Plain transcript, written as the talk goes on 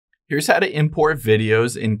Here's how to import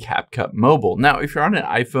videos in CapCut Mobile. Now, if you're on an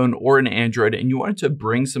iPhone or an Android and you wanted to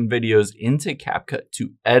bring some videos into CapCut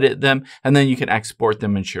to edit them, and then you can export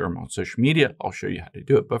them and share them on social media, I'll show you how to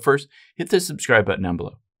do it. But first, hit the subscribe button down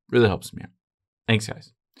below. Really helps me out. Thanks,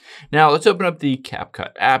 guys. Now, let's open up the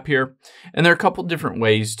CapCut app here. And there are a couple different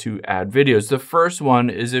ways to add videos. The first one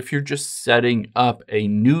is if you're just setting up a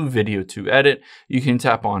new video to edit, you can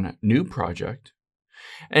tap on New Project.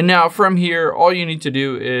 And now from here, all you need to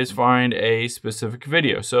do is find a specific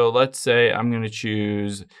video. So let's say I'm going to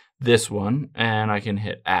choose this one and I can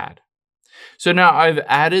hit add. So now I've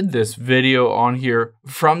added this video on here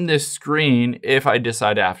from this screen. If I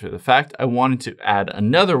decide after the fact I wanted to add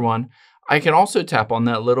another one, I can also tap on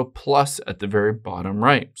that little plus at the very bottom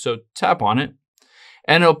right. So tap on it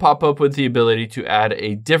and it'll pop up with the ability to add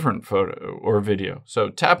a different photo or video. So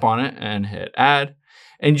tap on it and hit add.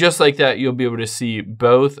 And just like that, you'll be able to see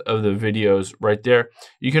both of the videos right there.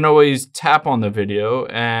 You can always tap on the video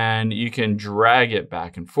and you can drag it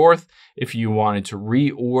back and forth if you wanted to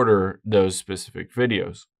reorder those specific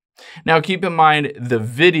videos. Now, keep in mind, the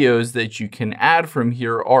videos that you can add from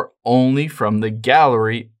here are only from the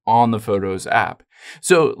gallery on the Photos app.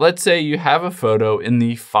 So let's say you have a photo in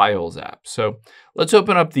the Files app. So let's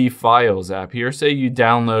open up the Files app here. Say you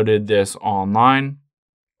downloaded this online.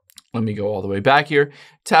 Let me go all the way back here,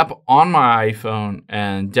 tap on my iPhone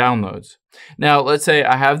and downloads. Now, let's say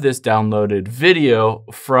I have this downloaded video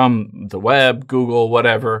from the web, Google,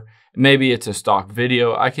 whatever. Maybe it's a stock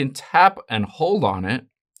video. I can tap and hold on it.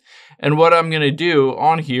 And what I'm going to do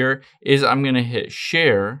on here is I'm going to hit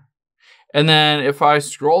share. And then if I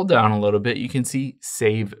scroll down a little bit, you can see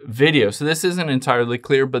save video. So this isn't entirely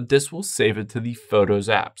clear, but this will save it to the Photos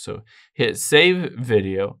app. So hit save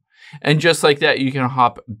video. And just like that, you can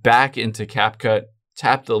hop back into CapCut,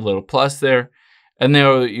 tap the little plus there, and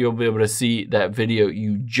there you'll be able to see that video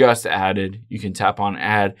you just added. You can tap on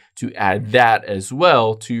add to add that as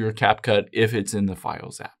well to your CapCut if it's in the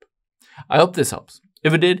Files app. I hope this helps.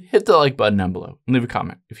 If it did, hit the like button down below and leave a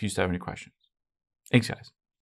comment if you still have any questions. Thanks, guys.